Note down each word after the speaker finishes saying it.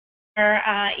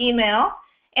email,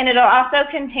 and it'll also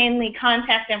contain the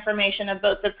contact information of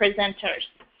both the presenters.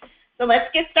 So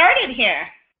let's get started here.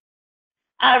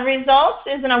 Results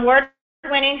is an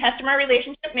award-winning customer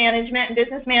relationship management and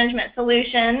business management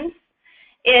solutions.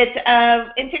 It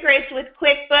integrates with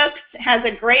QuickBooks, has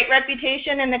a great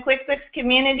reputation in the QuickBooks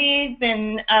community,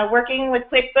 been working with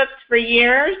QuickBooks for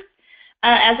years.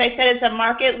 As I said, it's a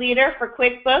market leader for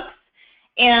QuickBooks,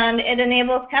 and it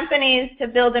enables companies to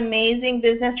build amazing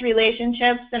business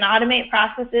relationships and automate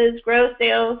processes, grow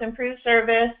sales, improve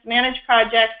service, manage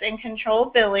projects, and control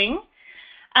billing.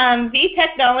 V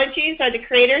Technologies are the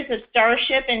creators of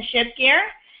StarShip and ShipGear,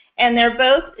 and they're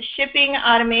both shipping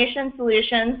automation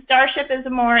solutions. StarShip is a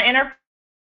more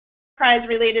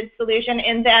enterprise-related solution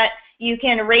in that you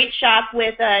can rate shop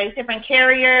with different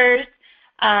carriers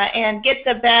and get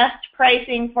the best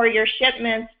pricing for your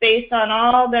shipments based on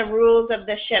all the rules of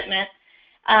the shipment.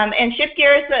 And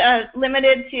ShipGear is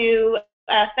limited to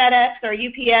FedEx or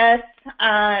UPS,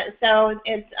 so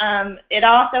it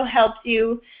also helps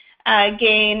you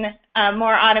gain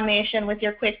more automation with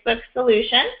your QuickBooks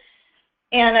solution.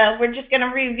 And we're just going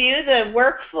to review the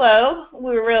workflow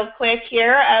real quick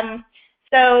here.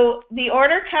 So the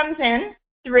order comes in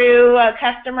through a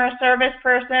customer service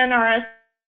person or a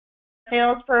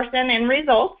salesperson in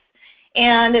Results,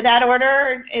 and that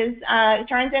order is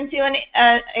turns into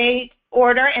a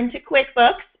order into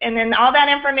QuickBooks, and then all that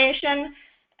information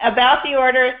about the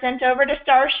order is sent over to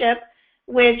StarShip,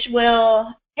 which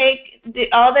will take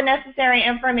all the necessary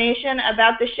information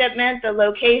about the shipment, the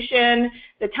location,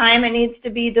 the time it needs to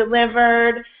be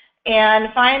delivered,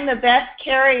 and find the best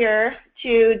carrier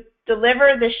to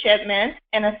deliver the shipment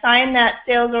and assign that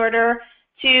sales order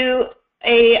to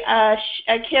a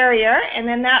carrier, and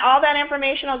then all that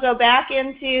information will go back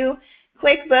into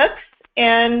QuickBooks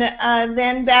and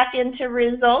then back into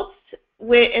Results,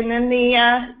 and then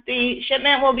the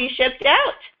shipment will be shipped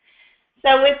out.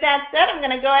 So with that said, I'm going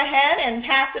to go ahead and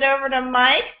pass it over to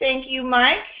Mike. Thank you,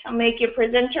 Mike. I'll make you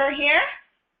presenter here.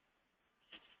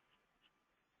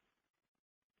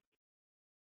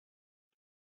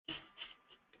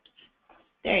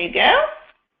 There you go.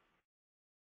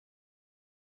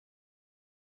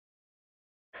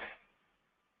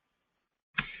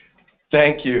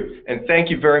 Thank you, and thank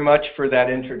you very much for that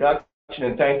introduction,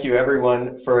 and thank you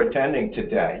everyone for attending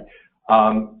today.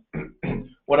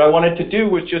 What I wanted to do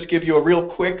was just give you a real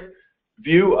quick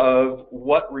view of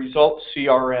what Results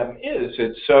CRM is.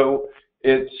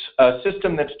 It's a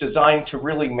system that's designed to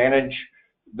really manage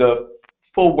the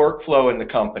full workflow in the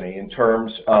company in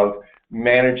terms of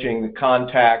managing the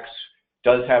contacts,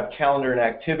 does have calendar and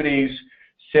activities,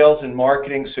 sales and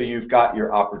marketing, so you've got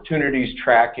your opportunities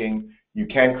tracking, you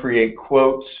can create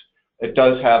quotes. It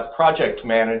does have project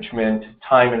management,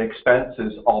 time and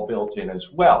expenses all built in as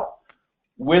well.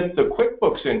 With the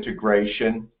QuickBooks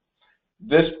integration,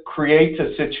 this creates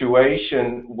a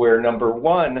situation where, number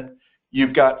one,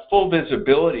 you've got full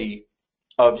visibility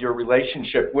of your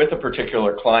relationship with a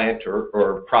particular client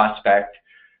or prospect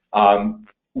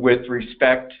with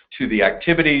respect to the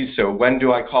activities. So when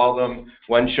do I call them?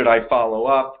 When should I follow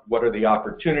up? What are the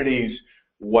opportunities?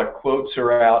 What quotes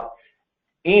are out?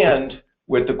 And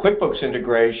with the QuickBooks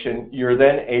integration, you're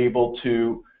then able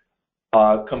to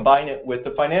combine it with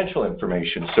the financial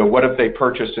information. So what have they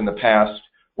purchased in the past?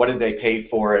 What did they pay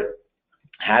for it?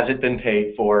 Has it been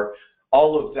paid for?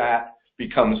 All of that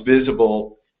becomes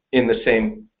visible in the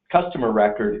same customer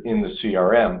record in the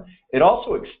CRM. It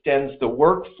also extends the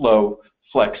workflow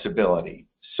flexibility.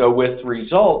 So with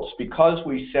Results, because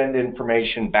we send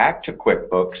information back to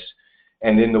QuickBooks,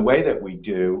 and in the way that we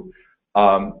do,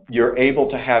 you're able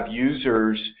to have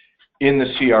users in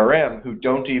the CRM who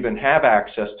don't even have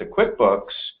access to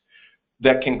QuickBooks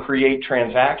that can create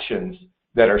transactions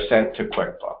that are sent to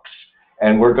QuickBooks.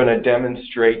 And we're going to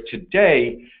demonstrate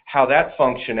today how that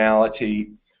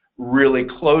functionality really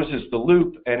closes the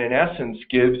loop and in essence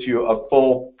gives you a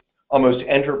full, almost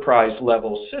enterprise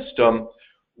level system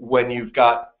when you've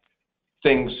got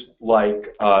things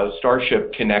like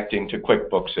StarShip connecting to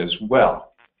QuickBooks as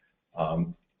well.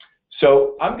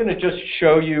 So I'm going to just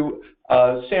show you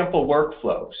a sample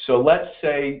workflow. So let's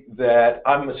say that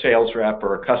I'm a sales rep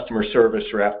or a customer service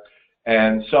rep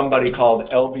and somebody called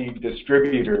LB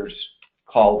Distributors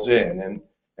calls in,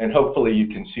 and hopefully you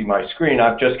can see my screen.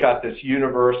 I've just got this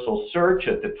universal search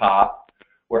at the top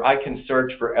where I can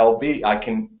search for LB. I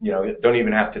can, don't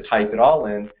even have to type it all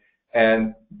in,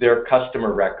 and their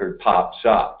customer record pops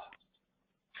up.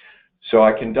 So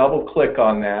I can double click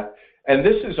on that, and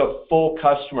this is a full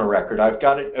customer record. I've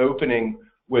got it opening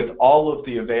with all of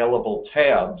the available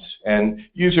tabs, and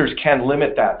users can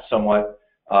limit that somewhat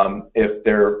if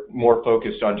they're more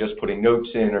focused on just putting notes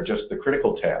in or just the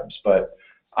critical tabs. But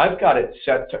I've got it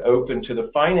set to open to the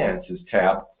Finances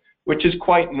tab, which is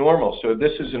quite normal. So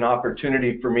this is an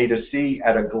opportunity for me to see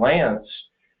at a glance,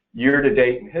 year to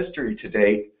date and history to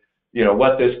date,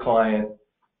 what this client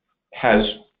has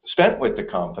spent with the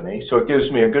company. So it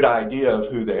gives me a good idea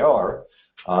of who they are.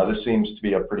 This seems to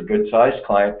be a pretty good sized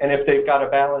client, and if they've got a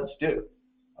balance due.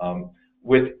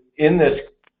 Within this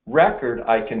record,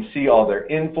 I can see all their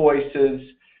invoices.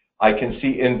 I can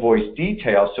see invoice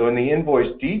detail. So in the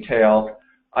invoice detail,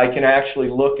 I can actually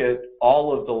look at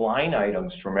all of the line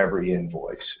items from every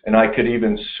invoice, and I could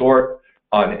even sort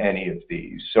on any of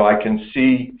these. So I can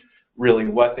see really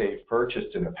what they've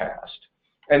purchased in the past.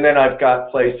 And then I've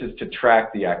got places to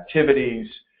track the activities,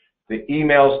 the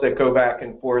emails that go back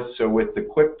and forth. So with the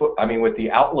with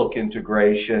the Outlook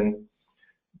integration,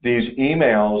 these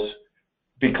emails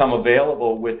become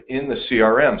available within the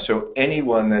CRM. So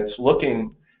anyone that's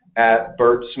looking at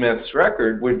Bert Smith's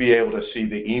record would be able to see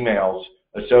the emails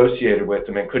associated with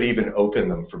them and could even open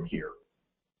them from here.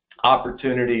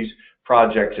 Opportunities,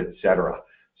 projects, etc.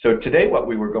 So today what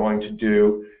we were going to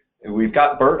do, we've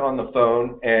got Bert on the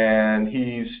phone and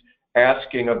he's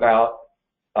asking about,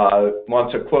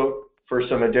 wants a quote for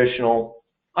some additional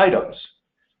items.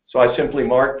 So I simply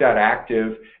mark that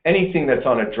active. Anything that's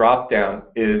on a drop-down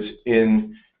is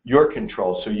in your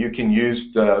control, so you can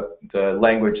use the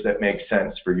language that makes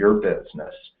sense for your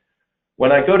business.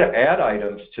 When I go to add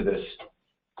items to this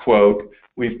quote,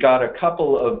 we've got a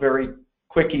couple of very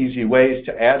quick, easy ways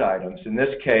to add items. In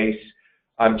this case,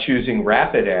 I'm choosing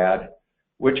Rapid Add,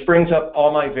 which brings up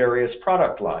all my various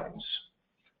product lines.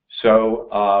 So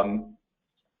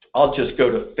I'll just go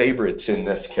to favorites in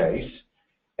this case,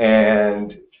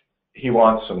 and he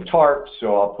wants some tarps,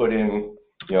 so I'll put in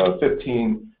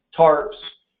 15 tarps.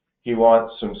 He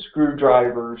wants some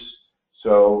screwdrivers,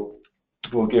 so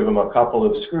we'll give him a couple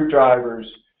of screwdrivers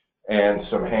and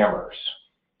some hammers.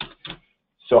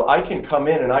 So I can come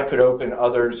in and I could open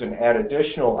others and add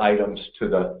additional items to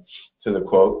the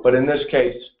quote, but in this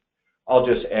case, I'll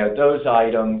just add those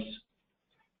items.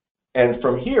 And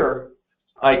from here,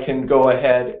 I can go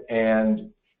ahead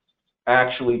and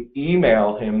actually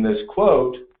email him this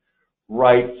quote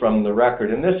right from the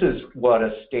record. And this is what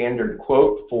a standard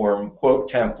quote form, quote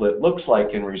template looks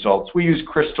like in Results. We use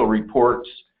Crystal Reports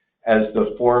as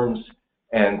the forms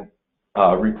and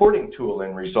reporting tool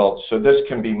in Results. So this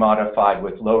can be modified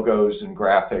with logos and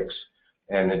graphics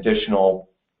and additional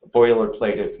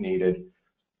boilerplate if needed.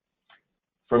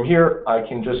 From here, I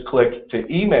can just click to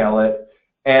email it,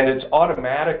 and it's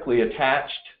automatically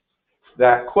attached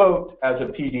that quote as a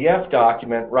PDF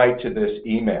document right to this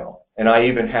email. And I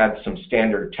even had some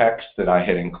standard text that I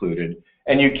had included.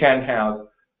 And you can have,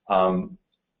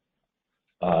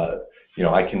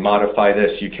 I can modify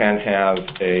this. You can have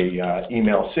a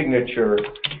email signature,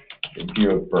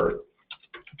 view of Bert.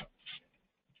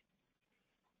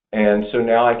 And so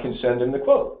now I can send him the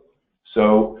quote.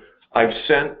 So I've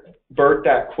sent Bert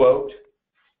that quote,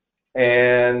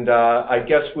 and I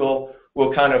guess we'll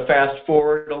kind of fast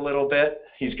forward a little bit.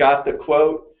 He's got the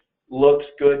quote, looks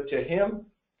good to him.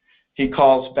 He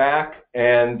calls back,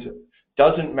 and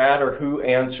doesn't matter who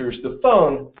answers the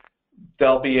phone,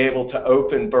 they'll be able to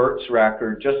open Bert's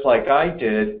record just like I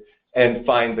did and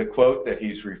find the quote that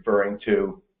he's referring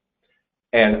to,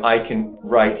 and I can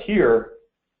right here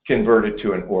convert it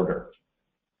to an order.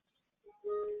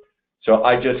 So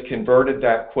I just converted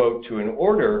that quote to an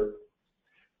order,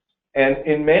 and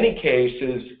in many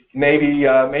cases, maybe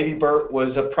Bert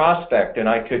was a prospect and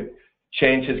I could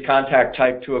change his contact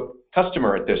type to a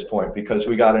customer at this point because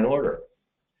we got an order.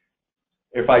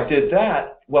 If I did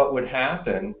that, what would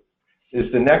happen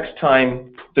is the next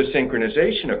time the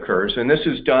synchronization occurs, and this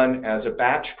is done as a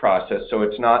batch process, so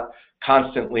it's not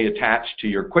constantly attached to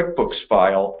your QuickBooks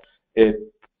file. It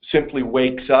simply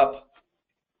wakes up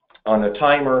on a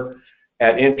timer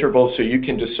at intervals, so you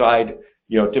can decide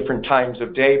different times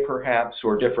of day perhaps,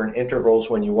 or different intervals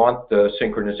when you want the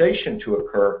synchronization to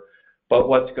occur. But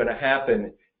what's going to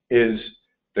happen is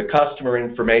the customer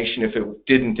information, if it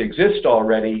didn't exist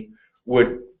already,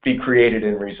 would be created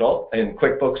in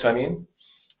QuickBooks,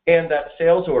 and that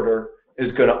sales order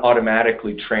is going to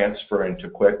automatically transfer into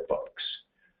QuickBooks.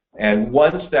 And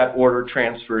once that order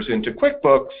transfers into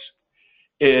QuickBooks,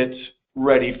 it's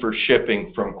ready for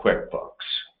shipping from QuickBooks.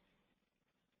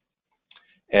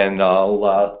 And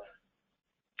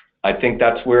I think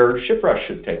that's where ShipRush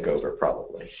should take over,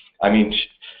 probably.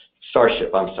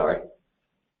 StarShip, I'm sorry.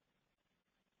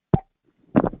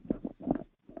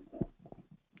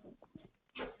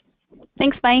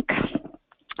 Thanks, Mike.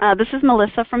 This is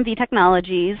Melissa from V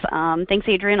Technologies. Thanks,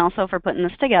 Adrian, also for putting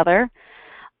this together.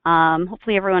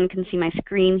 Hopefully everyone can see my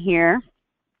screen here.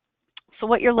 So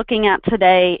what you're looking at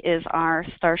today is our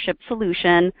StarShip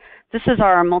solution. This is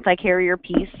our multi-carrier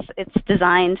piece. It's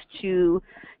designed to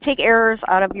take errors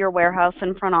out of your warehouse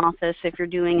and front office. If you're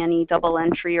doing any double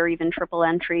entry or even triple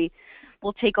entry,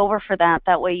 we'll take over for that.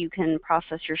 That way you can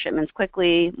process your shipments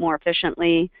quickly, more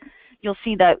efficiently. You'll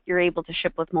see that you're able to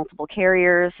ship with multiple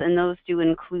carriers, and those do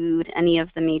include any of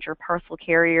the major parcel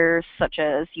carriers such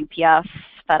as UPS,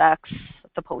 FedEx,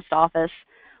 the post office.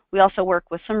 We also work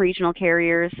with some regional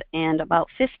carriers and about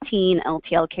 15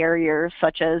 LTL carriers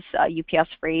such as UPS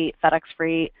Freight, FedEx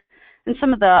Freight, and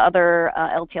some of the other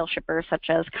LTL shippers such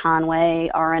as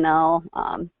Conway,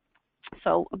 RNL.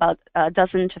 So about a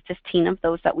dozen to 15 of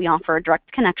those that we offer a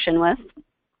direct connection with.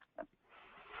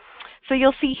 So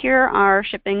you'll see here our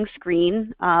shipping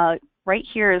screen. Right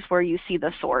here is where you see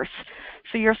the source.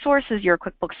 So your source is your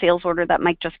QuickBooks sales order that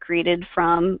Mike just created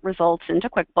from Results into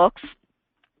QuickBooks.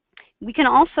 We can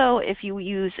also, if you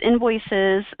use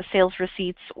invoices, sales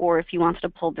receipts, or if you wanted to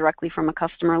pull directly from a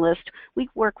customer list, we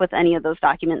work with any of those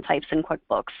document types in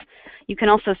QuickBooks. You can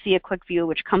also see a quick view of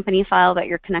which company file that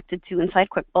you're connected to inside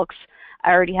QuickBooks.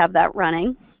 I already have that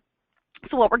running.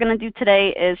 So what we're going to do today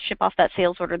is ship off that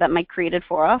sales order that Mike created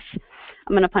for us.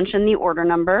 I'm going to punch in the order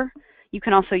number. You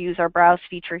can also use our browse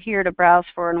feature here to browse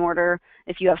for an order.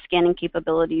 If you have scanning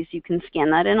capabilities, you can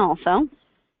scan that in also. I'm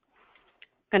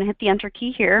going to hit the enter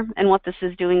key here, and what this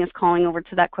is doing is calling over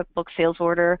to that QuickBooks sales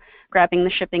order, grabbing the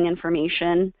shipping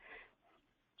information.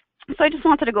 So I just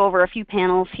wanted to go over a few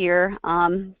panels here.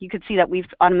 You could see that we've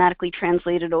automatically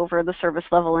translated over the service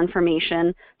level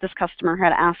information. This customer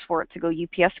had asked for it to go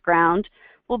UPS ground.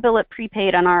 We'll bill it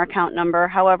prepaid on our account number.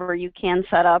 However, you can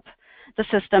set up the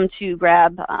system to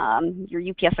grab your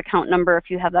UPS account number if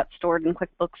you have that stored in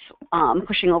QuickBooks,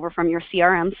 pushing over from your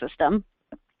CRM system.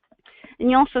 And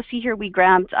you also see here we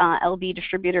grabbed LB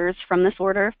distributors from this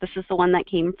order. This is the one that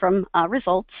came from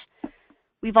Results.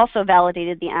 We've also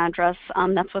validated the address.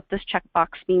 That's what this checkbox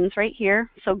means right here.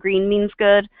 So green means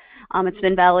good. It's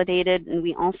been validated, and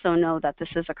we also know that this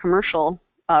is a commercial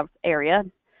area.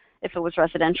 If it was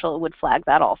residential, it would flag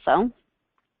that also.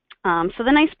 So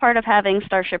the nice part of having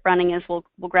StarShip running is we'll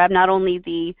grab not only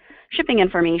the shipping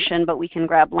information, but we can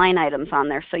grab line items on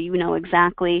there so you know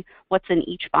exactly what's in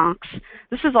each box.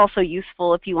 This is also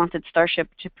useful if you wanted StarShip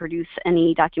to produce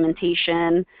any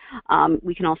documentation.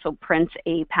 We can also print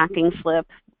a packing slip.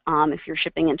 If you're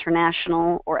shipping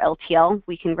international or LTL,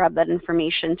 we can grab that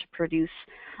information to produce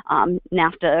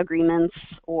NAFTA agreements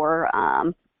or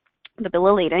the bill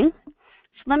of lading.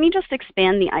 So let me just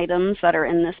expand the items that are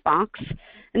in this box.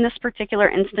 In this particular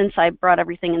instance, I brought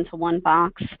everything into one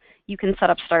box. You can set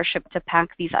up StarShip to pack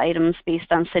these items based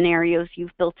on scenarios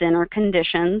you've built in or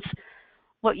conditions.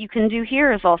 What you can do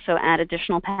here is also add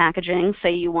additional packaging.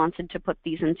 Say you wanted to put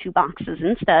these in 2 boxes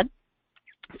instead.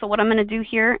 So what I'm going to do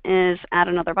here is add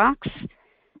another box.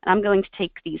 I'm going to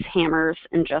take these hammers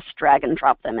and just drag and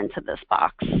drop them into this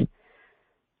box.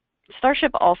 StarShip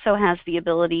also has the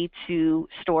ability to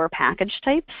store package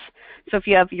types. So if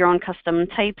you have your own custom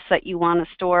types that you want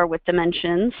to store with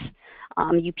dimensions,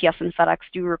 UPS and FedEx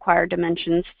do require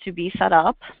dimensions to be set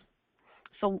up.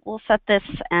 So we'll set this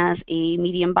as a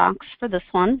medium box for this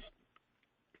one.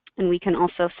 And we can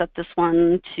also set this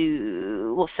one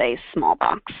to, we'll say, small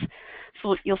box.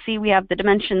 So you'll see we have the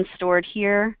dimensions stored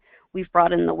here. We've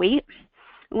brought in the weight.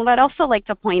 And what I'd also like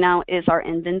to point out is our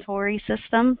inventory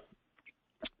system.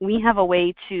 We have a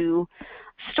way to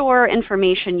store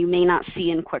information you may not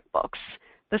see in QuickBooks.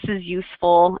 This is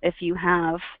useful if you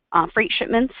have freight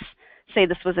shipments. Say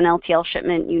this was an LTL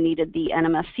shipment, you needed the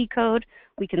NMFC code.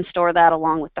 We can store that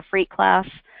along with the freight class.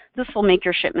 This will make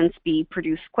your shipments be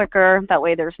produced quicker. That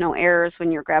way there's no errors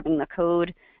when you're grabbing the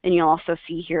code. And you'll also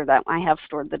see here that I have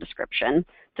stored the description.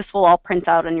 This will all print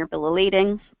out on your bill of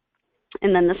lading.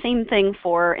 And then the same thing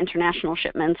for international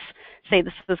shipments. Say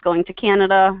this was going to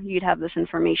Canada, you'd have this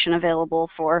information available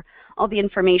for all the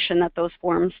information that those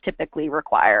forms typically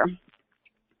require.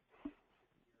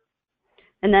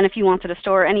 And then if you wanted to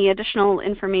store any additional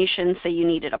information, say you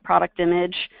needed a product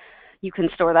image, you can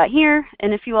store that here.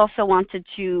 And if you also wanted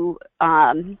to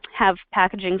have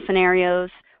packaging scenarios,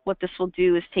 what this will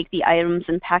do is take the items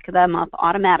and pack them up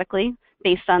automatically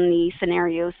based on the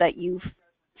scenarios that you've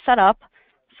set up.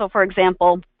 So for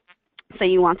example, say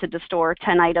you wanted to store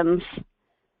 10 items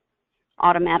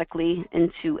automatically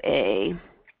into a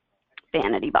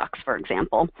vanity box, for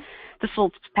example. This will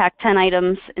pack 10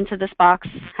 items into this box,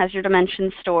 has your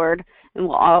dimensions stored, and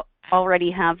will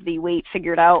already have the weight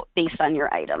figured out based on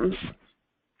your items.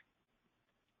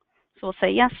 So we'll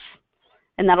say yes,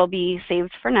 and that'll be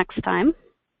saved for next time.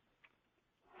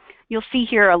 You'll see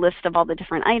here a list of all the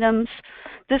different items.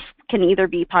 This can either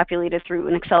be populated through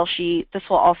an Excel sheet. This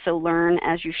will also learn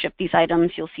as you ship these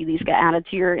items. You'll see these get added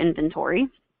to your inventory.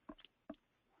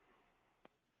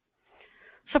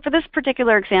 So for this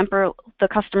particular example, the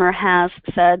customer has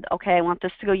said, okay, I want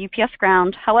this to go UPS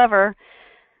ground. However,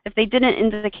 if they didn't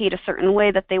indicate a certain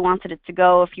way that they wanted it to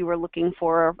go, if you were looking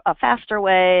for a faster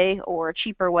way or a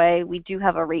cheaper way, we do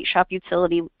have a rate shop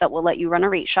utility that will let you run a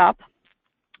rate shop.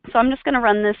 So I'm just going to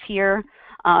run this here.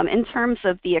 In terms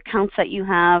of the accounts that you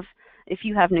have, if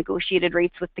you have negotiated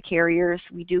rates with the carriers,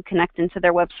 we do connect into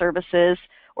their web services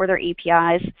or their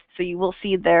APIs. So you will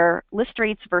see their list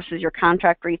rates versus your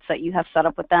contract rates that you have set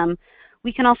up with them.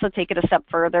 We can also take it a step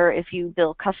further if you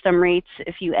bill custom rates,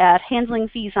 if you add handling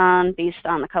fees on based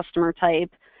on the customer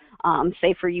type.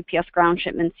 Say for UPS ground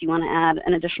shipments, you want to add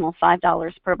an additional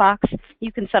 $5 per box,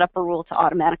 you can set up a rule to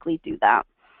automatically do that.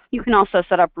 You can also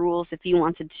set up rules if you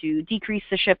wanted to decrease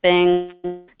the shipping,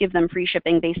 give them free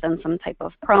shipping based on some type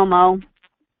of promo.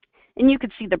 And you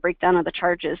could see the breakdown of the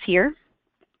charges here.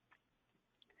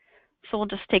 So we'll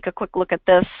just take a quick look at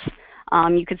this.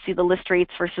 You could see the list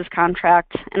rates versus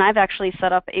contract. And I've actually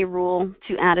set up a rule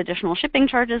to add additional shipping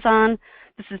charges on.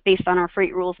 This is based on our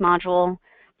freight rules module.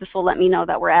 This will let me know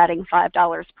that we're adding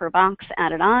 $5 per box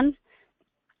added on.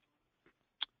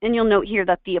 And you'll note here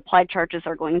that the applied charges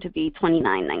are going to be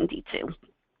 $29.92. So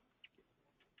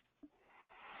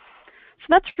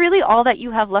that's really all that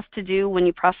you have left to do when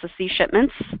you process these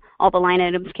shipments. All the line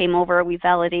items came over. We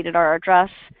validated our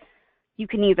address. You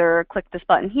can either click this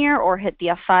button here or hit the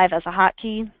F5 as a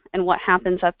hotkey. And what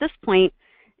happens at this point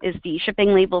is the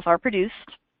shipping labels are produced.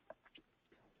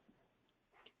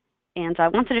 And I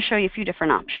wanted to show you a few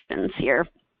different options here.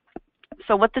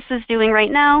 So what this is doing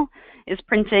right now is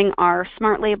printing our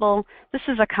smart label. This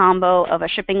is a combo of a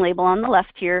shipping label on the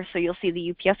left here, so you'll see the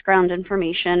UPS ground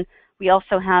information. We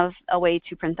also have a way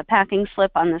to print the packing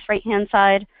slip on this right-hand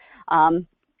side.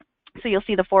 So you'll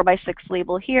see the 4x6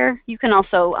 label here. You can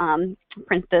also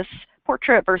print this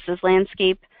portrait versus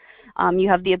landscape. You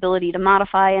have the ability to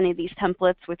modify any of these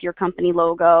templates with your company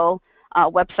logo,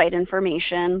 website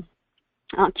information,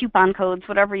 coupon codes,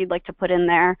 whatever you'd like to put in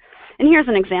there. And here's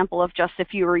an example of just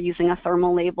if you were using a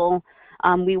thermal label.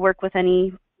 We work with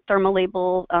any thermal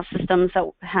label systems that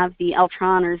have the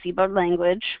Eltron or Zebra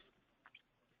language.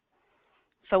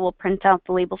 So we'll print out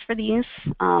the labels for these.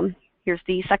 Here's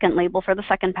the second label for the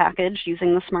second package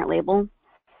using the smart label.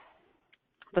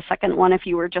 The second one if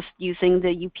you were just using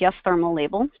the UPS thermal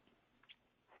label.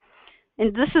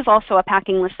 And this is also a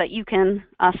packing list that you can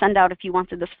send out if you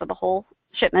wanted this for the whole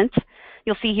shipment.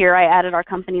 You'll see here I added our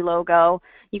company logo.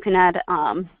 You can add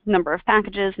number of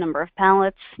packages, number of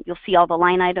pallets. You'll see all the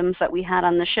line items that we had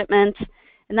on the shipment.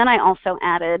 And then I also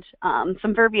added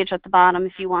some verbiage at the bottom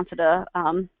if you wanted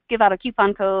to give out a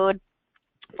coupon code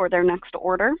for their next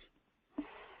order.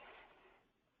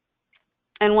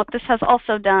 And what this has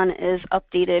also done is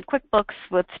updated QuickBooks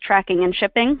with tracking and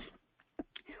shipping.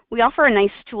 We offer a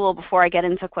nice tool before I get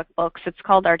into QuickBooks. It's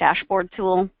called our dashboard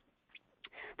tool.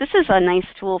 This is a nice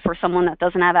tool for someone that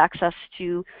doesn't have access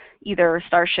to either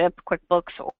StarShip,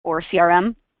 QuickBooks, or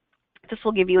CRM. This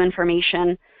will give you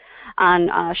information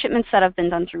on shipments that have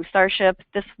been done through StarShip.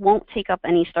 This won't take up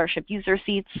any StarShip user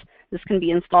seats. This can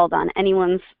be installed on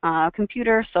anyone's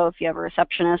computer. So if you have a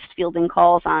receptionist fielding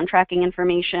calls on tracking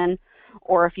information,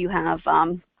 or if you have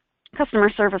customer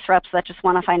service reps that just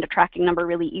want to find a tracking number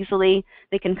really easily,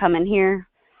 they can come in here.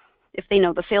 If they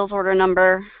know the sales order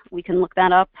number, we can look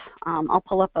that up. I'll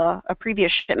pull up a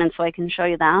previous shipment so I can show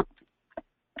you that.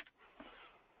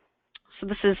 So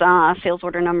this is sales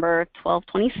order number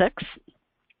 1226.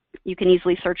 You can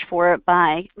easily search for it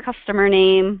by customer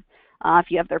name. If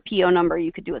you have their PO number,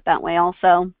 you could do it that way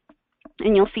also.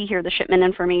 And you'll see here the shipment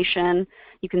information.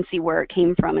 You can see where it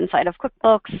came from inside of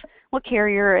QuickBooks, what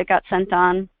carrier it got sent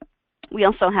on. We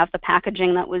also have the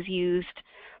packaging that was used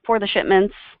for the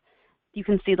shipments. You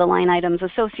can see the line items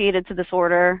associated to this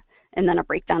order, and then a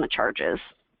breakdown of charges.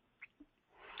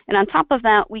 And on top of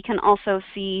that, we can also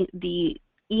see the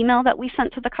email that we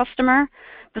sent to the customer.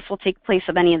 This will take place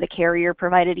of any of the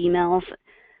carrier-provided emails.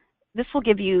 This will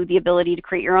give you the ability to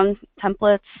create your own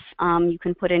templates. You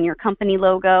can put in your company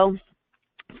logo.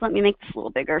 So let me make this a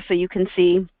little bigger so you can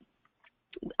see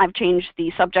I've changed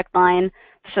the subject line.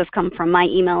 This has come from my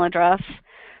email address.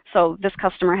 So this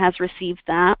customer has received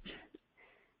that.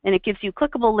 And it gives you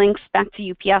clickable links back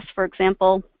to UPS, for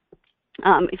example.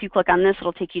 If you click on this,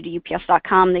 it'll take you to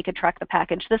ups.com. They could track the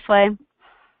package this way.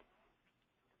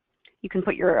 You can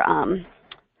put your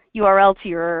URL to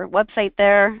your website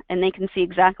there, and they can see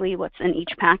exactly what's in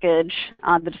each package,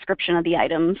 the description of the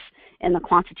items, and the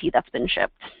quantity that's been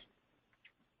shipped.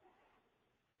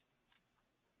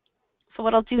 So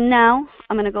what I'll do now,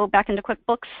 I'm going to go back into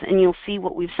QuickBooks, and you'll see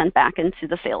what we've sent back into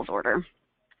the sales order.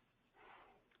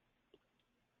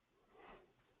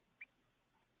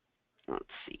 Let's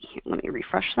see here. Let me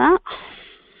refresh that.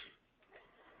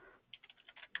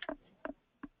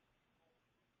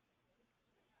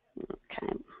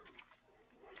 Okay.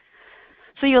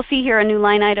 So you'll see here a new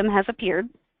line item has appeared.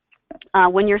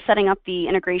 When you're setting up the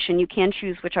integration, you can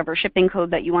choose whichever shipping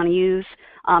code that you want to use.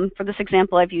 For this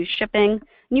example, I've used shipping.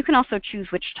 And you can also choose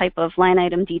which type of line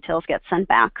item details get sent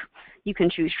back. You can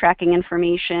choose tracking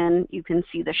information. You can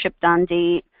see the shipped on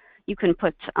date. You can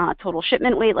put total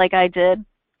shipment weight like I did,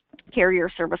 carrier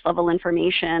service level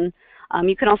information.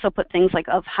 You can also put things like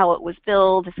of how it was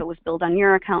billed, if it was billed on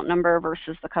your account number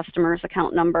versus the customer's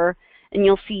account number. And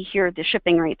you'll see here the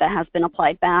shipping rate that has been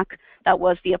applied back. That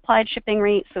was the applied shipping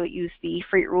rate, so it used the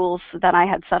freight rules that I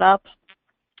had set up.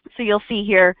 So you'll see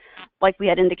here, like we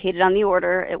had indicated on the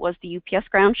order, it was the UPS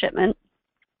ground shipment.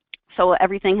 So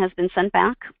everything has been sent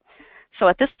back. So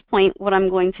at this point, what I'm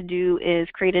going to do is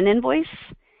create an invoice,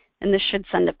 and this should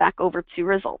send it back over to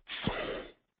results.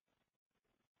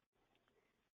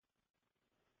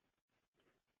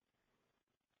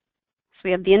 So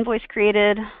we have the invoice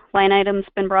created, line items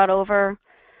been brought over.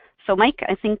 So Mike,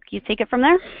 I think you take it from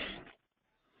there.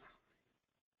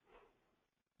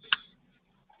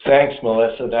 Thanks,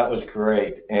 Melissa. That was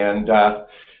great. And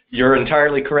you're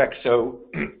entirely correct. So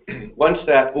once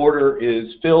that order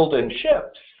is filled and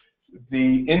shipped,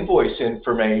 the invoice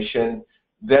information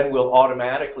then will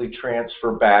automatically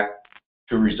transfer back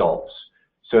to results.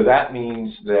 So that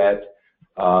means that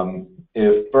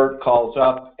if Bert calls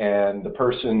up and the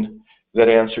person that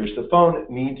answers the phone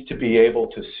needs to be able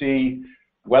to see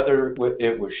whether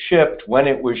it was shipped, when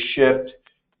it was shipped,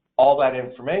 all that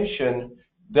information,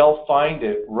 they'll find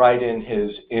it right in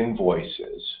his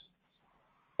invoices.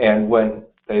 And when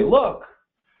they look,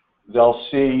 they'll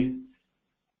see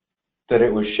that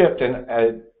it was shipped. And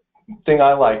a thing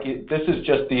I like, this is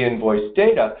just the invoice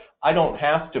data. I don't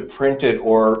have to print it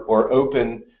or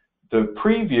open the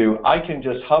preview. I can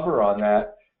just hover on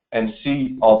that and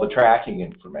see all the tracking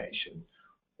information.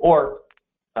 Or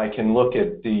I can look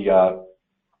at the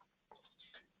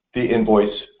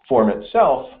invoice form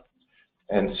itself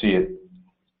and see it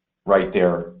right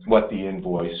there, what the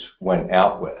invoice went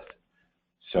out with.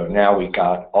 So now we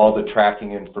got all the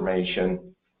tracking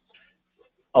information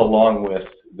along with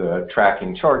the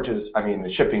tracking charges,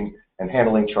 the shipping and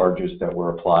handling charges that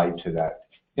were applied to that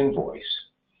invoice.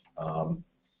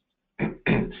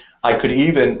 I could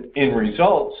even, in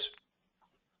results,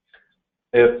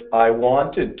 if I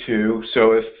wanted to,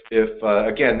 so if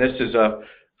again, this is a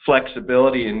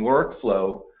flexibility in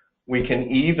workflow, we can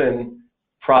even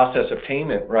process a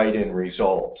payment right in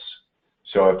results.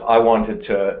 So if I wanted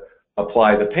to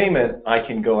apply the payment, I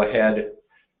can go ahead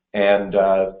and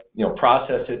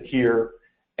process it here,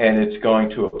 and it's going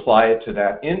to apply it to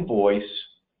that invoice.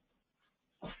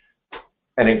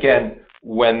 And again,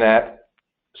 when that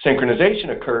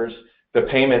synchronization occurs, the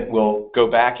payment will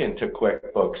go back into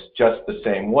QuickBooks just the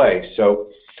same way. So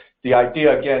the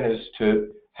idea, again, is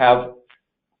to have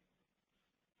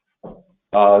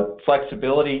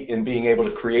flexibility in being able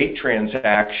to create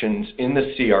transactions in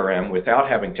the CRM without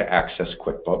having to access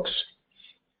QuickBooks,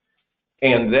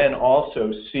 and then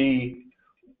also see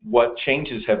what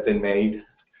changes have been made,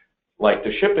 like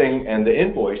the shipping and the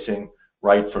invoicing,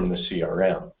 right from the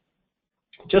CRM.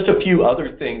 Just a few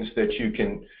other things that you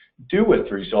can do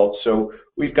with results. So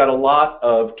we've got a lot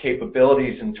of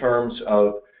capabilities in terms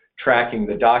of tracking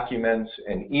the documents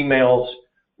and emails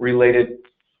related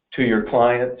to your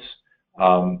clients.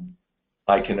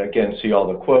 I can again see all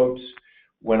the quotes.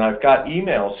 When I've got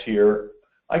emails here,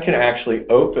 I can actually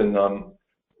open them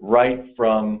right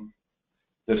from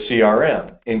the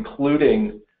CRM,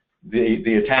 including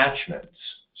the attachments.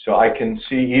 So I can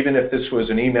see, even if this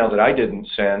was an email that I didn't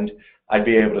send, I'd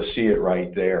be able to see it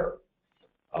right there.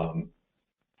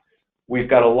 We've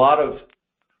got a lot of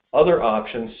other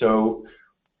options. So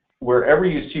wherever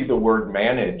you see the word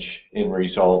manage in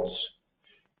results,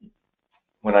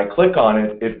 when I click on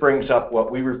it, it brings up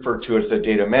what we refer to as the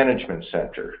data management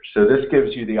center. So this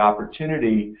gives you the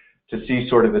opportunity to see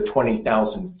sort of the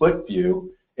 20,000-foot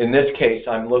view. In this case,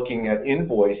 I'm looking at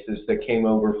invoices that came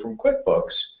over from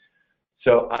QuickBooks.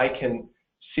 So I can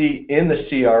see in the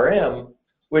CRM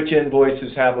which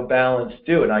invoices have a balance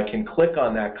due, and I can click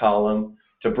on that column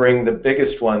to bring the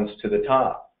biggest ones to the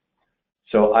top.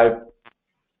 So I've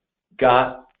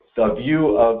got the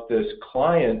view of this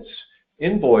client's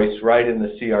invoice right in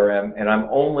the CRM, and I'm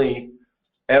only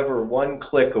ever one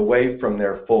click away from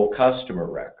their full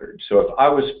customer record. So if I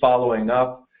was following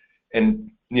up and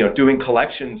doing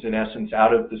collections in essence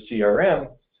out of the CRM,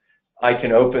 I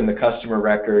can open the customer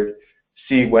record,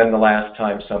 see when the last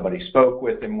time somebody spoke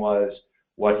with him was,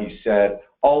 what he said.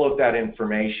 All of that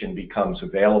information becomes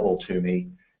available to me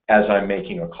as I'm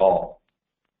making a call.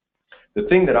 The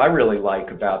thing that I really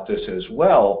like about this as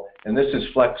well, and this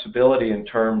is flexibility in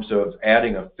terms of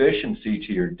adding efficiency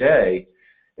to your day,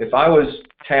 if I was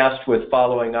tasked with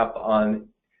following up on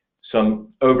some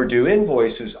overdue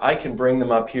invoices, I can bring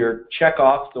them up here, check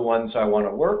off the ones I want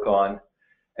to work on,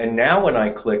 and now when I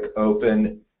click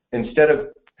open, instead of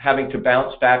having to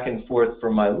bounce back and forth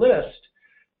from my list,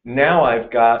 now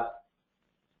I've got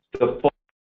the full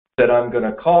that I'm going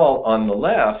to call on the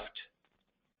left,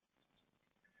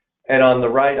 and on the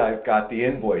right I've got the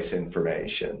invoice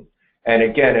information. And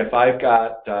again, if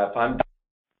I'm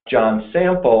John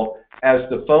Sample, as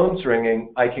the phone's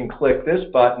ringing, I can click this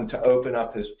button to open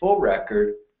up his full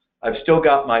record. I've still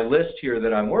got my list here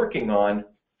that I'm working on,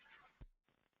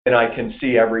 and I can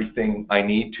see everything I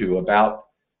need to about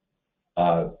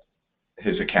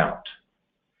his account.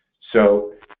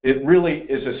 So it really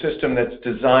is a system that's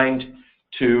designed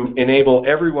to enable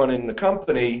everyone in the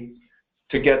company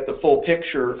to get the full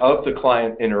picture of the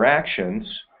client interactions,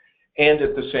 and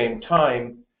at the same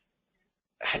time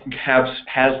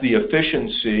has the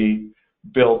efficiency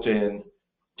built in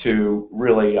to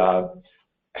really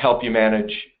help you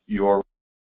manage your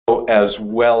as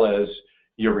well as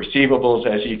your receivables,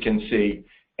 as you can see,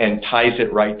 and ties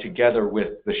it right together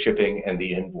with the shipping and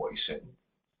the invoicing.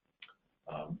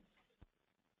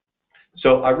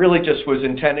 So I really just was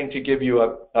intending to give you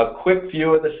a quick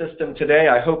view of the system today.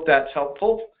 I hope that's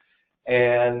helpful,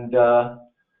 and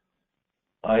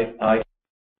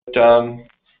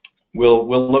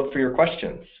we'll look for your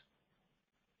questions.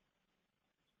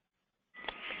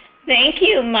 Thank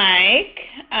you, Mike,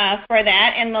 for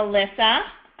that, and Melissa.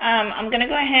 I'm going to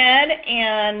go ahead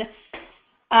and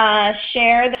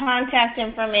share the contact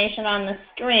information on the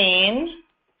screen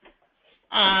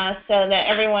so that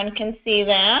everyone can see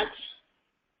that.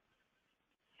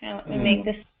 Now let me make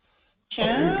this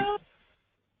show.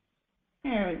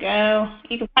 There we go.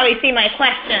 You can probably see my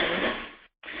questions.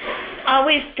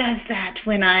 Always does that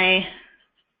when I,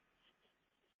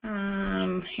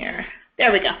 here.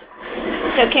 There we go.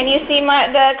 So can you see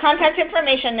the contact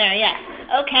information there? Yes.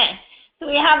 Okay. So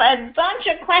we have a bunch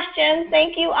of questions.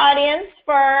 Thank you, audience,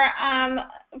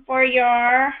 for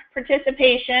your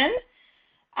participation.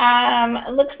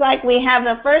 It looks like we have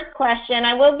the first question.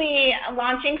 I will be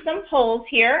launching some polls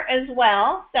here as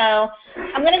well. So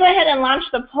I'm going to go ahead and launch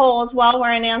the polls while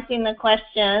we're announcing the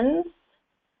questions.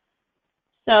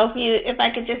 So if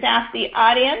I could just ask the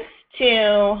audience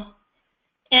to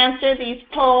answer these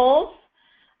polls.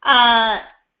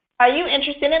 Are you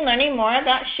interested in learning more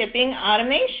about shipping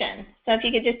automation? So if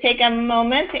you could just take a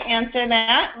moment to answer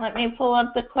that. Let me pull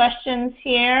up the questions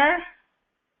here.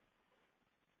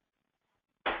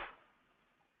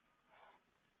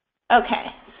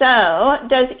 Okay, so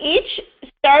does each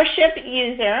StarShip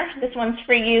user, this one's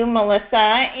for you, Melissa,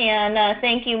 and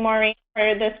thank you, Maureen,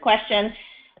 for this question.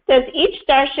 Does each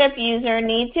StarShip user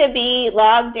need to be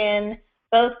logged in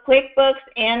both QuickBooks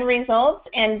and Results,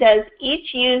 and does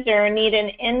each user need an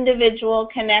individual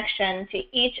connection to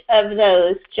each of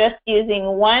those, just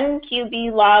using one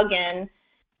QB login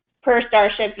per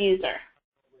StarShip user?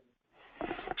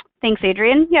 Thanks,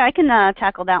 Adrian. Yeah, I can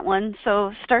tackle that one.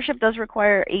 So StarShip does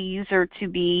require a user to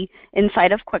be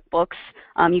inside of QuickBooks.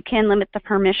 You can limit the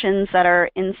permissions that are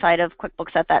inside of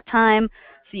QuickBooks at that time.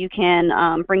 So you can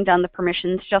bring down the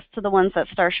permissions just to the ones that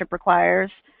StarShip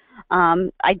requires.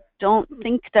 I don't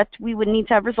think that we would need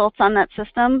to have results on that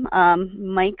system.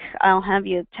 Mike, I'll have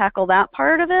you tackle that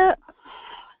part of it.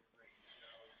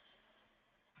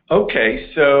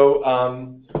 Okay, so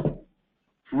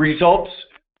results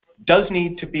does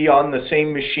need to be on the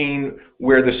same machine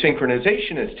where the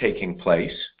synchronization is taking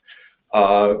place.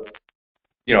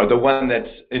 You know, the one that's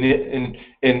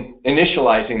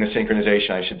initializing the synchronization,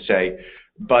 I should say,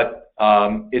 but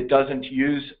it doesn't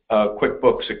use a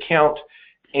QuickBooks account,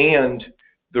 and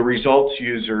the results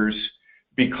users,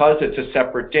 because it's a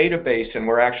separate database and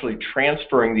we're actually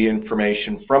transferring the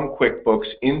information from QuickBooks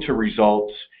into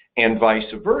results and vice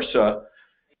versa,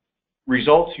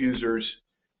 results users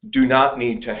do not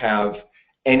need to have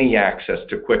any access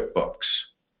to QuickBooks,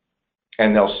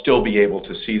 and they'll still be able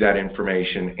to see that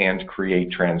information and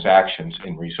create transactions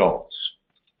in results.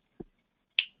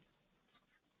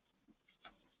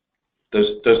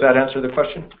 Does that answer the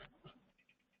question?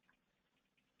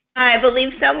 I believe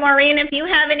so. Maureen, if you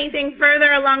have anything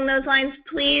further along those lines,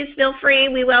 please feel free.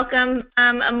 We welcome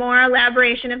a more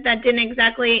elaboration if that didn't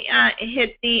exactly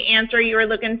hit the answer you were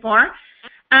looking for.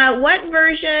 What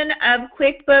version of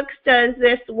QuickBooks does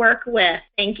this work with?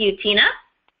 Thank you, Tina.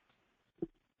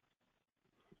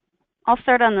 I'll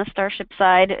start on the StarShip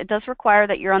side. It does require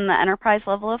that you're on the enterprise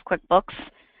level of QuickBooks,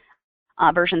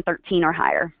 version 13 or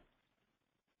higher.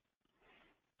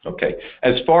 Okay.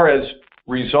 As far as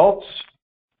results,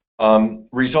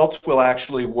 results will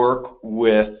actually work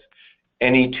with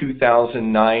any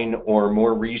 2009 or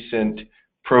more recent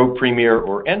Pro, Premier,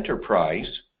 or Enterprise,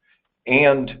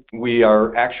 and we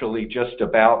are actually just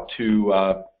about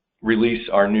to release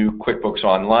our new QuickBooks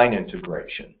Online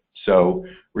integration. So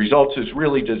results is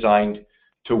really designed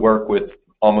to work with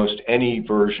almost any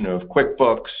version of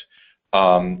QuickBooks,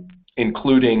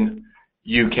 including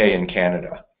UK and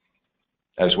Canada,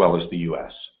 as well as the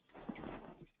US.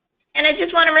 And I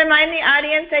just want to remind the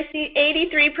audience, I see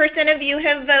 83% of you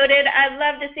have voted. I'd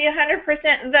love to see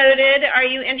 100% voted. Are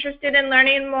you interested in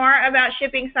learning more about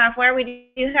shipping software? We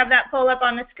do have that poll up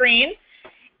on the screen.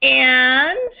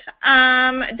 And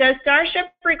does StarShip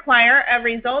require a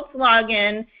results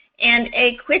login and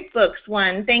a QuickBooks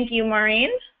one? Thank you, Maureen.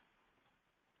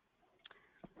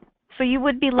 So you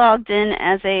would be logged in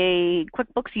as a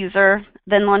QuickBooks user,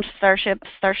 then launch StarShip.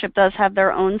 StarShip does have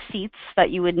their own seats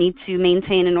that you would need to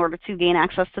maintain in order to gain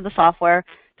access to the software.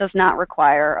 Does not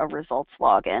require a results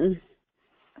login.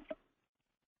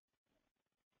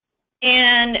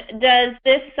 And does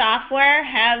this software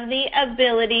have the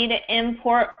ability to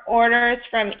import orders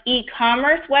from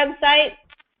e-commerce websites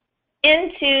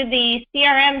into the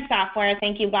CRM software?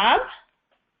 Thank you, Bob.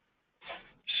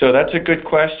 So that's a good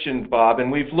question, Bob, and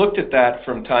we've looked at that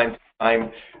from time to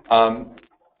time.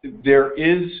 There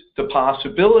is the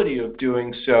possibility of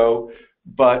doing so,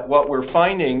 but what we're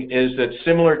finding is that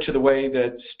similar to the way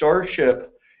that StarShip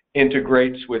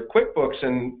integrates with QuickBooks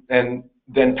and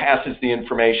then passes the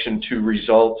information to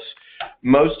results,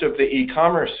 most of the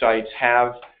e-commerce sites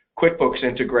have QuickBooks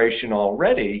integration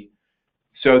already,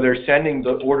 so they're sending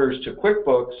the orders to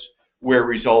QuickBooks where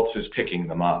results is picking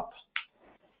them up.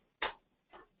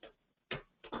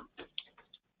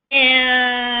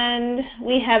 And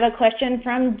we have a question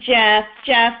from Jeff.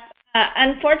 Jeff,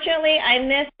 unfortunately, I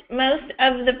missed most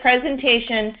of the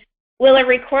presentation. Will a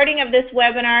recording of this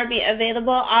webinar be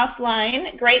available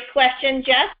offline? Great question,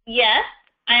 Jeff. Yes.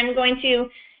 I'm going to,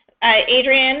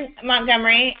 Adrian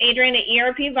Montgomery, Adrian at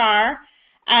ERP VAR.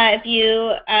 If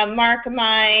you mark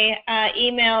my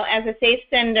email as a safe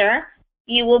sender,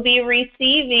 you will be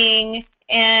receiving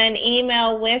an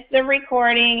email with the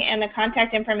recording and the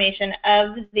contact information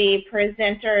of the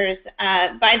presenters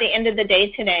by the end of the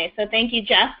day today. So thank you,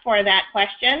 Jeff, for that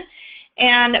question.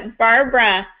 And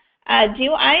Barbara,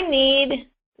 do I need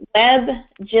web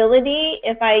agility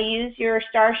if I use your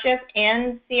StarShip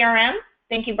and CRM?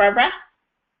 Thank you, Barbara.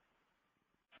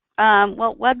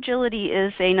 Well, WebGility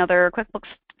is another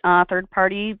QuickBooks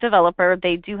third-party developer.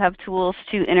 They do have tools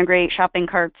to integrate shopping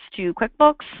carts to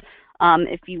QuickBooks.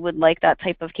 If you would like that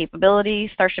type of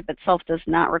capability, StarShip itself does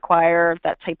not require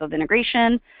that type of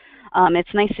integration.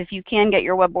 It's nice if you can get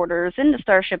your web orders into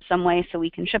StarShip some way so we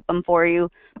can ship them for you,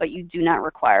 but you do not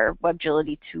require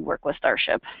WebGility to work with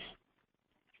StarShip.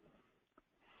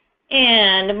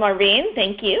 And Maureen,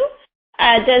 thank you.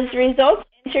 Does Results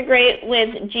integrate with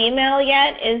Gmail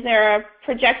yet? Is there a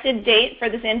projected date for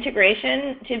this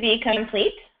integration to be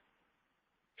complete?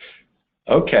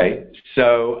 Okay,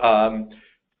 so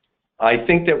I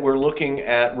think that we're looking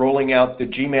at rolling out the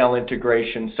Gmail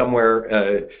integration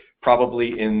somewhere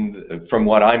probably from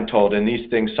what I'm told, and these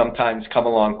things sometimes come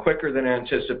along quicker than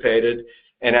anticipated,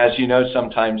 and as you know,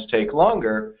 sometimes take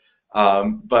longer,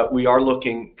 but we are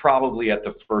looking probably at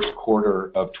the first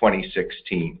quarter of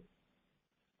 2016.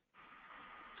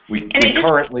 We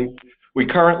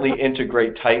currently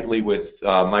integrate tightly with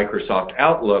Microsoft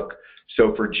Outlook,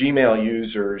 so for Gmail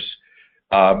users,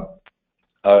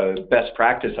 best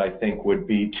practice, I think, would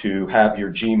be to have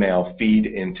your Gmail feed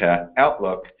into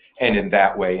Outlook and in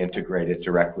that way integrate it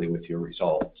directly with your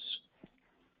results.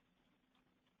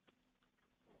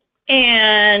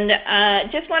 And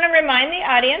just want to remind the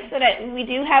audience that we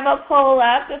do have a poll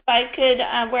up. If I could,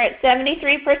 we're at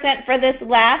 73% for this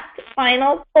last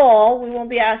final poll. We won't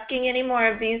be asking any more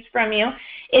of these from you.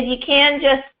 If you can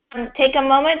just take a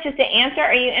moment just to answer,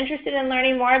 are you interested in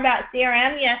learning more about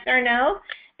CRM, yes or no?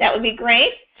 That would be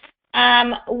great.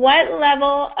 What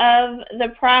level of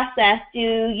the process do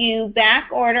you back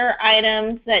order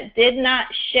items that did not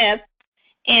ship,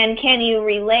 and can you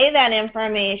relay that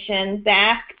information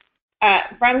back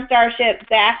from StarShip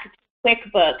back to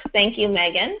QuickBooks? Thank you,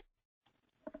 Megan.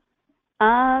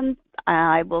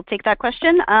 I will take that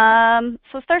question.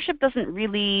 So StarShip doesn't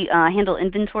really handle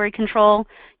inventory control.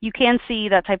 You can see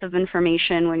that type of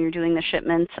information when you're doing the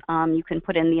shipment. You can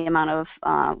put in the amount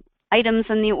of items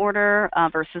in the order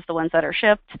versus the ones that are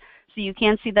shipped. So you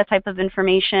can see that type of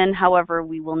information. However,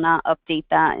 we will not update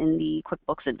that in the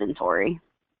QuickBooks inventory.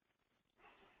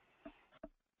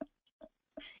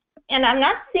 And I'm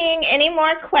not seeing any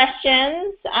more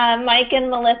questions, Mike and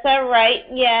Melissa, right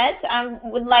yet.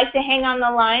 Would like to hang on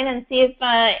the line and see if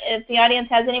the audience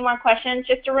has any more questions.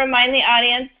 Just to remind the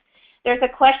audience, there's a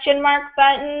question mark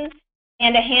button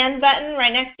and a hand button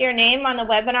right next to your name on the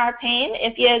webinar pane.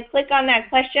 If you click on that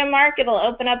question mark, it'll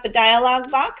open up a dialog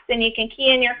box and you can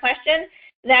key in your question.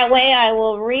 That way I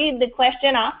will read the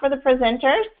question off for the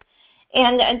presenters.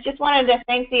 And I just wanted to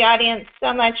thank the audience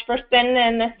so much for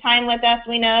spending this time with us.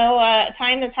 We know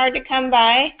time is hard to come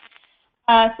by,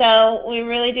 so we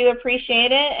really do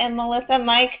appreciate it. And Melissa,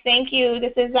 Mike, thank you.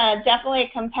 This is definitely a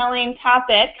compelling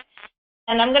topic.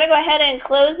 And I'm going to go ahead and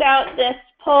close out this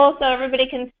poll so everybody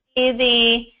can see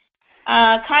the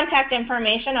contact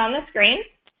information on the screen.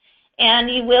 And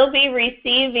you will be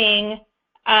receiving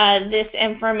this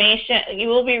information. You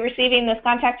will be receiving this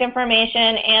contact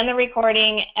information and the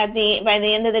recording by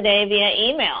the end of the day via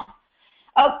email.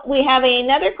 Oh, we have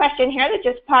another question here that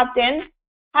just popped in.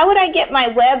 How would I get my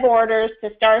web orders to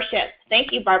StarShip?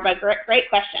 Thank you, Barbara. Great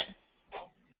question.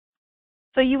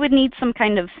 So you would need some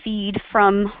kind of feed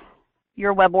from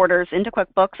your web orders into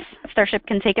QuickBooks. StarShip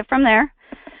can take it from there.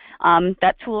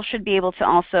 That tool should be able to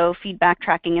also feed back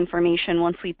tracking information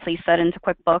once we place that into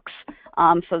QuickBooks,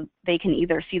 so they can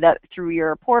either see that through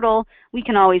your portal. We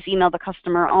can always email the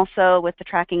customer also with the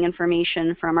tracking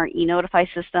information from our e-notify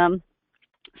system.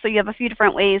 So you have a few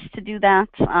different ways to do that,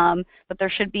 but there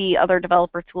should be other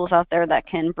developer tools out there that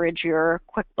can bridge your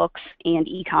QuickBooks and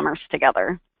e-commerce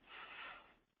together.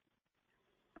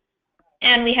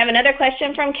 And we have another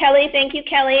question from Kelly. Thank you,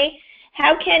 Kelly.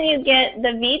 How can you get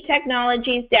the V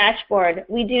Technologies dashboard?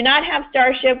 We do not have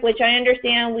StarShip, which I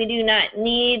understand we do not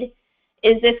need.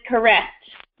 Is this correct?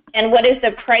 And what is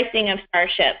the pricing of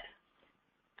StarShip?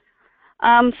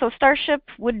 So StarShip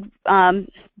would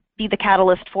be the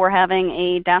catalyst for having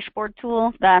a dashboard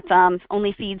tool that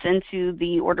only feeds into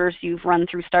the orders you've run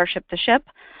through StarShip to ship.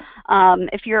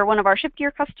 If you're one of our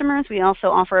ShipGear customers, we also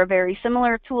offer a very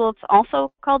similar tool. It's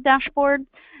also called Dashboard.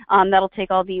 That'll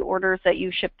take all the orders that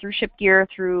you ship through ShipGear,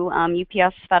 through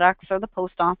UPS, FedEx, or the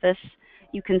post office.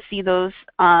 You can see those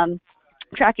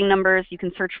tracking numbers. You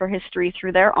can search for history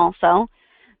through there also.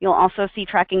 You'll also see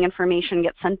tracking information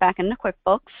get sent back into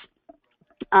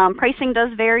QuickBooks. Pricing does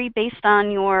vary based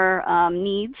on your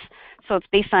needs, so it's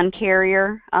based on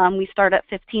carrier. We start at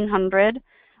 $1,500.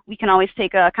 We can always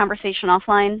take a conversation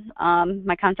offline.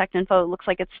 My contact info looks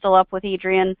like it's still up with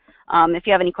Adrian. If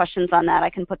you have any questions on that, I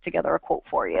can put together a quote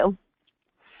for you.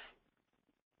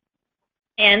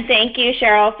 And thank you,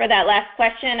 Cheryl, for that last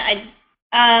question.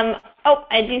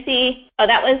 I do see,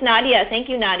 that was Nadia. Thank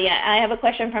you, Nadia. I have a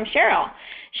question from Cheryl.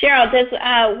 Cheryl, does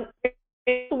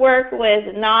work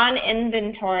with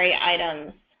non-inventory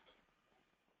items?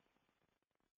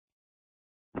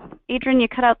 Adrian, you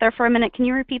cut out there for a minute. Can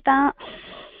you repeat that?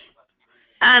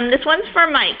 This one's for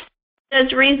Mike.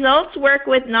 Does Results work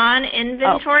with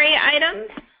non-inventory items?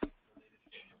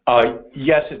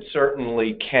 Yes, it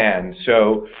certainly can.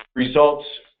 So Results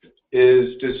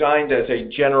is designed as a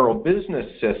general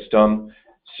business system,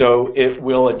 so it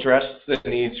will address the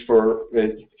needs for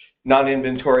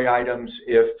non-inventory items.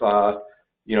 If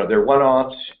they're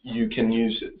one-offs, you can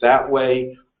use it that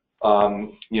way.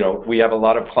 We have a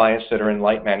lot of clients that are in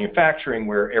light manufacturing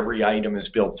where every item is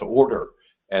built to order,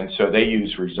 and so they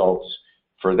use Results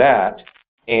for that.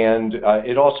 And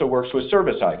it also works with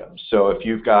service items. So if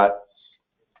you've got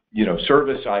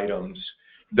service items,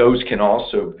 those can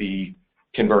also be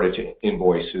converted to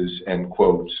invoices and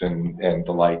quotes and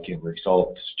the like in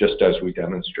Results, just as we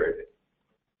demonstrated.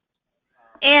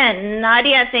 And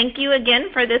Nadia, thank you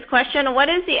again for this question. What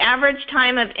is the average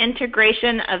time of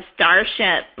integration of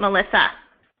StarShip? Melissa?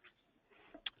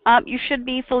 You should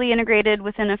be fully integrated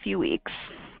within a few weeks.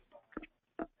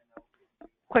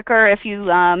 Quicker if you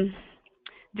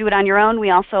do it on your own.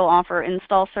 We also offer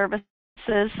install services.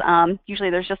 Usually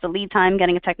there's just a lead time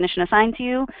getting a technician assigned to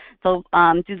you. They'll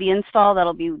do the install.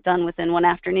 That'll be done within one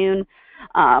afternoon.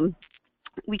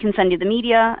 We can send you the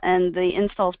media, and the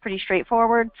install is pretty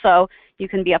straightforward, so you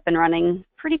can be up and running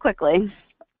pretty quickly.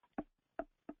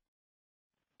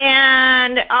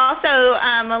 And also,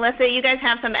 Melissa, you guys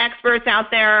have some experts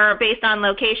out there based on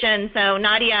location, so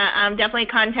Nadia, definitely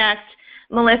contact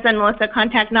Melissa, and Melissa,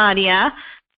 contact Nadia.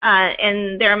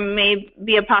 and there may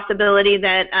be a possibility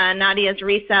that Nadia's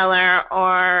reseller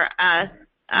or a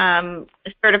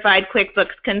certified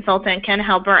QuickBooks consultant can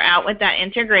help her out with that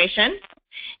integration.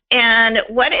 And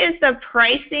what is the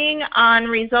pricing on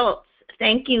results?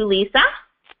 Thank you, Lisa.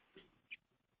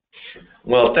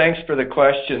 Well, thanks for the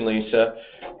question, Lisa.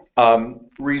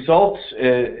 Results,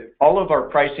 all of our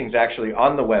pricing is actually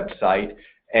on the website.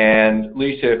 And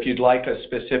Lisa, if you'd like a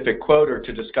specific quote or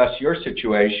to discuss your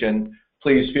situation,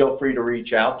 please feel free to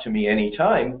reach out to me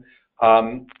anytime.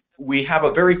 We have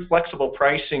a very flexible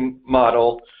pricing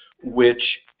model which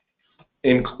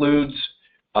includes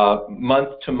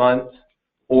month-to-month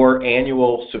or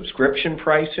annual subscription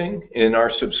pricing. In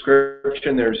our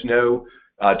subscription, there's no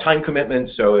time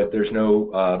commitment, so there's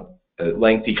no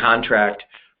lengthy contract.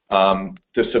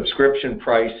 The subscription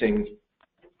pricing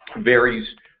varies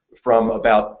from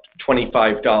about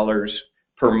 $25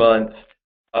 per month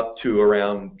up to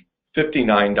around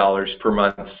 $59 per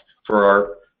month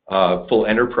for our full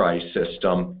enterprise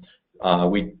system.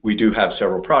 We do have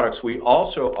several products. We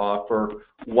also offer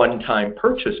one-time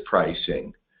purchase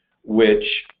pricing, which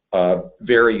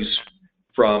varies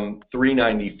from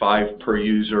 $3.95 per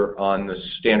user on the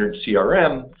standard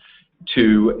CRM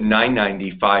to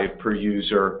 $9.95 per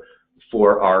user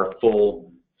for our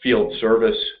full field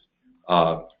service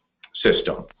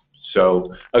system.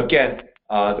 So again,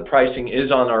 the pricing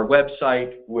is on our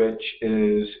website, which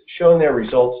is shown there,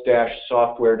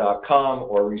 results-software.com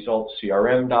or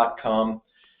resultscrm.com.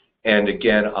 And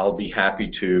again, I'll be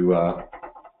happy to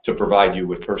provide you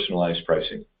with personalized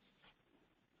pricing.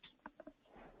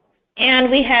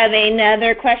 And we have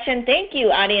another question. Thank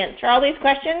you, audience, for all these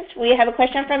questions. We have a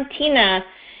question from Tina.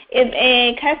 If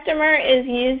a customer is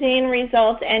using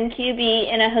Results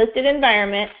NQB in a hosted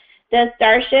environment, does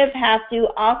StarShip have to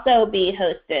also be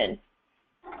hosted?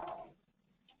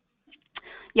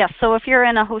 Yes, so if you're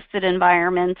in a hosted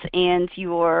environment and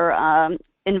your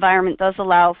environment does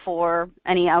allow for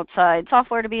any outside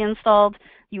software to be installed,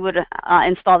 you would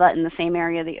install that in the same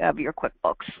area of your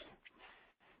QuickBooks.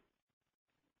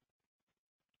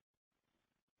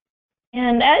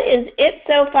 And that is it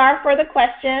so far for the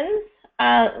questions.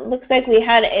 Looks like we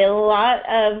had a lot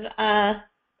of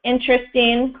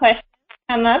interesting questions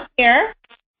come up here.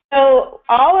 So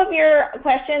all of your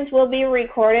questions will be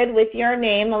recorded with your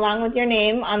name, along with your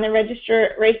name, on the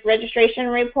registration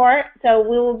report. So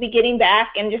we will be getting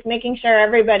back and just making sure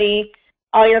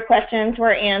all your questions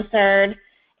were answered.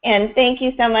 And thank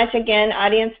you so much again,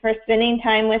 audience, for spending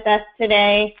time with us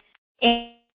today. And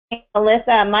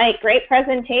Melissa, Mike, great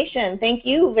presentation. Thank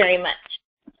you very much.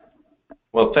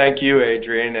 Well, thank you,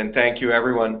 Adrienne, and thank you,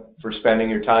 everyone, for spending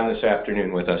your time this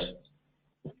afternoon with us.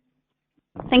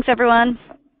 Thanks, everyone.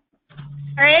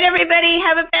 All right, everybody,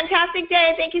 have a fantastic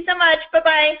day. Thank you so much.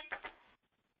 Bye-bye.